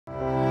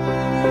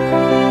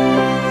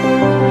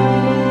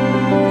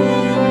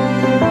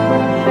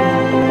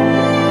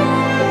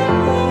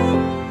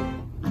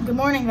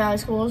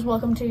Schools.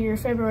 Welcome to your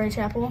February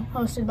chapel,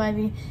 hosted by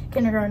the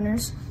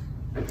kindergartners.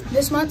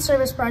 This month's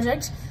service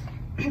project,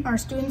 our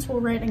students will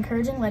write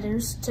encouraging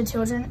letters to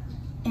children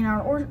in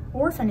our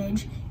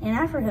orphanage in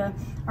Africa.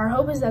 Our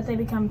hope is that they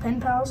become pen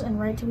pals and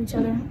write to each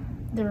other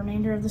the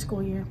remainder of the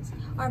school year.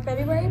 Our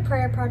February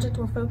prayer project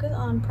will focus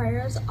on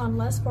prayers on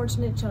less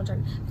fortunate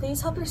children.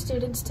 Please help your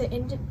students to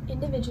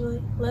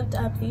individually lift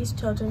up these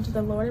children to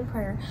the Lord in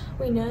prayer.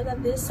 We know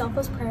that this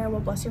selfless prayer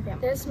will bless your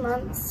family. This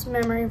month's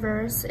memory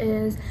verse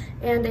is,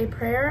 "And a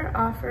prayer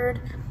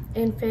offered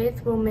in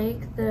faith will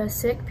make the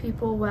sick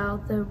people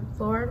well. The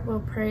Lord will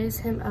praise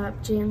him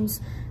up."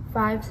 James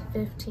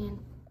 5:15.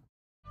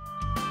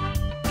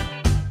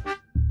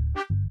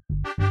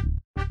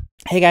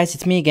 Hey guys,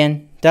 it's me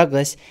again,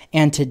 Douglas,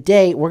 and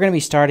today we're going to be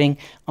starting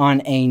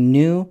on a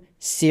new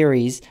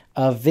series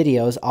of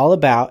videos all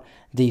about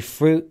the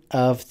fruit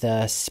of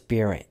the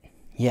Spirit.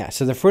 Yeah,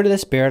 so the fruit of the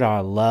Spirit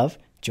are love,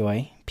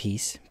 joy,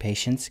 peace,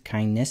 patience,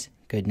 kindness,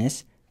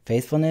 goodness,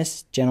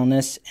 faithfulness,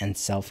 gentleness, and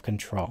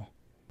self-control.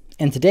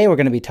 And today we're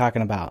going to be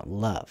talking about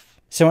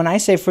love. So when I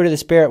say fruit of the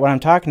Spirit, what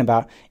I'm talking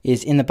about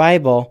is in the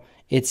Bible,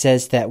 it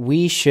says that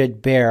we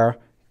should bear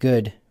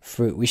good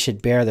fruit. We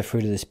should bear the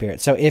fruit of the Spirit.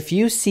 So if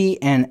you see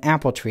an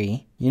apple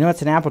tree, you know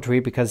it's an apple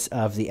tree because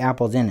of the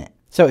apples in it.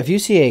 So if you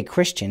see a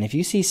Christian, if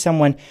you see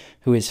someone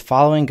who is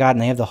following God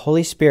and they have the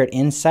Holy Spirit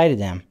inside of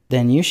them,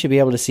 then you should be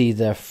able to see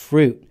the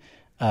fruit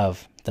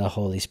of the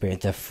Holy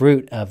Spirit, the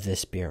fruit of the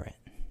Spirit.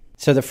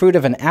 So the fruit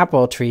of an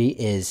apple tree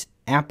is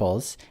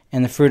apples,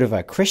 and the fruit of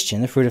a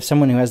Christian, the fruit of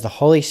someone who has the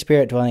Holy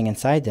Spirit dwelling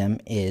inside them,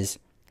 is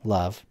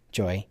love,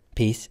 joy,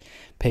 peace,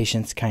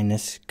 patience,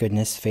 kindness,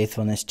 goodness,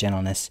 faithfulness,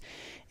 gentleness,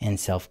 and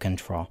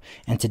self-control.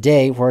 And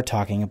today we're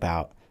talking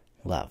about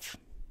love.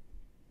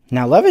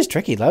 Now, love is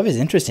tricky. Love is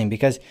interesting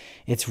because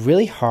it's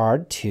really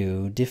hard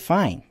to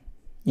define.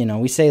 You know,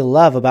 we say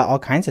love about all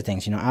kinds of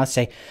things. You know, I'll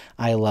say,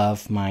 I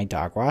love my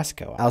dog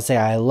Roscoe. I'll say,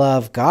 I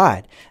love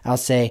God. I'll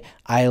say,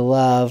 I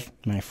love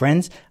my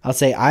friends. I'll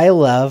say, I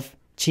love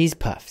cheese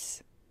puffs.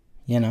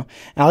 You know,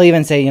 I'll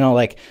even say, you know,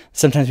 like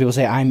sometimes people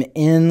say I'm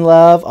in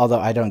love, although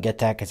I don't get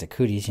that because of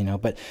cooties, you know,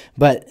 but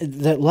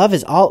the love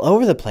is all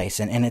over the place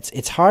and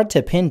it's hard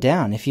to pin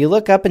down. If you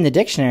look up in the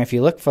dictionary, if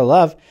you look for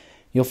love,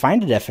 you'll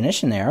find a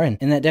definition there, and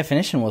that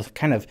definition will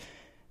kind of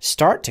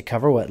start to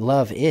cover what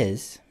love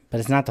is, but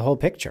it's not the whole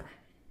picture.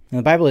 And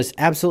the Bible is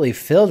absolutely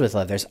filled with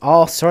love. There's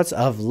all sorts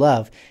of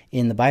love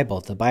in the Bible.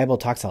 The Bible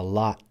talks a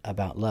lot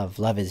about love.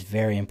 Love is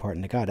very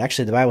important to God.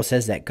 Actually, the Bible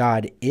says that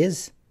God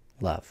is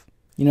love.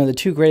 You know, the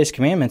two greatest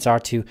commandments are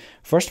to,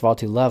 first of all,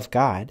 to love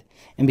God.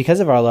 And because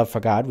of our love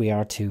for God, we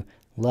are to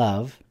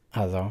love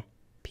other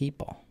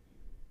people.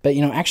 But,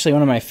 you know, actually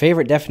one of my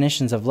favorite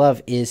definitions of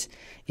love is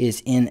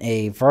in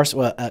a verse,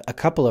 well, a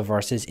couple of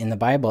verses in the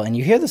Bible. And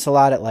you hear this a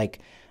lot at like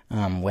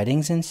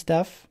weddings and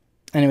stuff.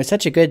 And it was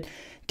such a good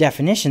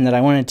definition that I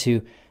wanted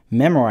to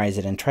memorize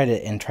it and try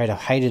to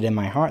hide it in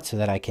my heart so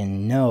that I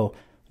can know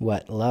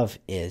what love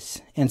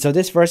is. And so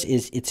this verse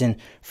it's in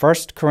 1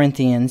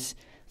 Corinthians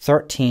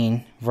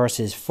 13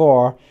 verses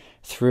 4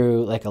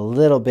 through like a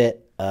little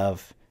bit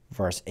of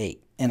verse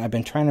 8. And I've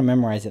been trying to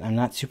memorize it. I'm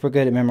not super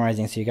good at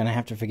memorizing, so you're going to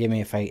have to forgive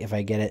me if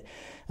I get it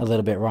a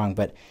little bit wrong.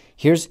 But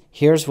here's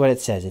what it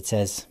says. It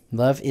says,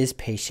 love is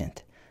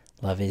patient.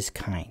 Love is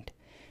kind.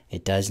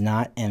 It does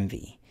not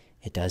envy.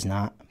 It does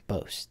not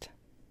boast.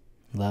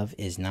 Love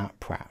is not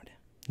proud.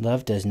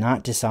 Love does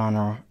not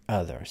dishonor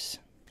others.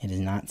 It is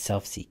not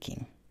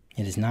self-seeking.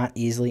 It is not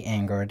easily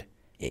angered.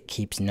 It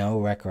keeps no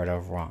record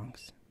of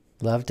wrongs.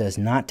 Love does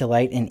not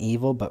delight in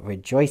evil, but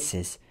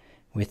rejoices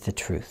with the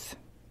truth.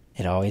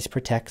 It always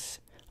protects,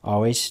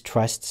 always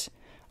trusts,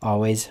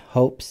 always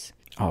hopes,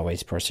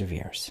 always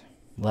perseveres.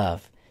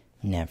 Love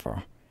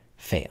never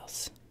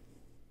fails.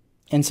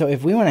 And so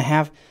if we want to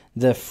have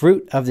the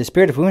fruit of the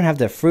Spirit, if we want to have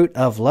the fruit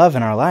of love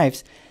in our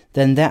lives,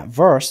 then that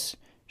verse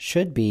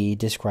should be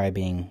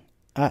describing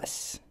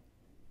us.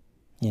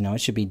 You know,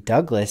 it should be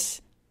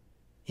Douglas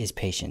is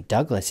patient.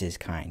 Douglas is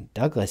kind.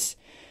 Douglas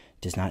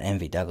does not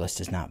envy. Douglas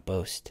does not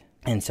boast.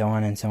 And so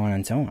on and so on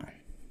and so on.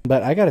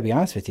 But I got to be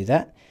honest with you,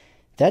 that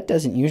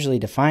doesn't usually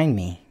define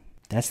me.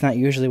 That's not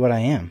usually what I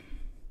am.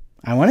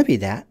 I want to be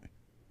that.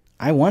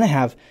 I want to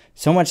have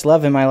so much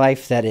love in my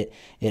life that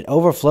it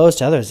overflows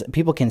to others.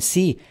 People can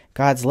see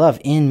God's love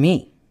in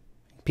me.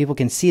 People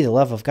can see the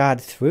love of God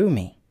through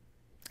me.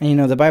 And you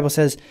know, the Bible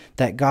says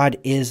that God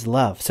is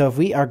love. So if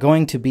we are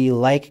going to be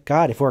like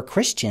God, if we're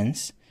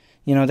Christians,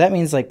 you know, that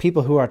means like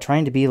people who are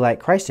trying to be like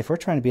Christ. If we're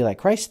trying to be like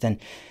Christ, then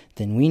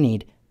we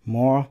need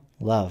more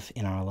love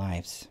in our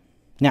lives.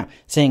 Now,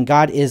 saying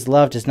God is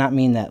love does not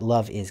mean that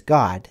love is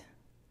God.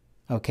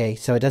 Okay,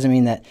 so it doesn't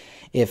mean that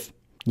if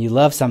you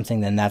love something,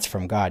 then that's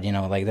from God. You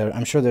know, like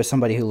I'm sure there's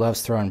somebody who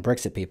loves throwing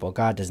bricks at people.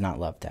 God does not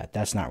love that.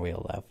 That's not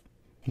real love.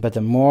 But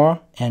the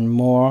more and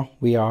more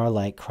we are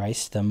like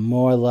Christ, the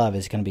more love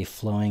is going to be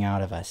flowing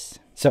out of us.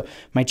 So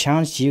my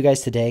challenge to you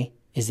guys today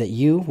is that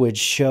you would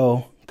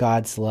show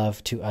God's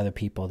love to other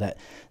people,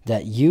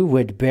 that you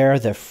would bear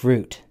the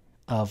fruit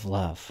of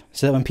love,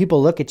 so that when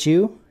people look at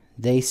you,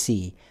 they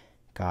see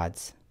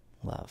God's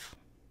love.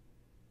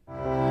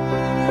 Bye.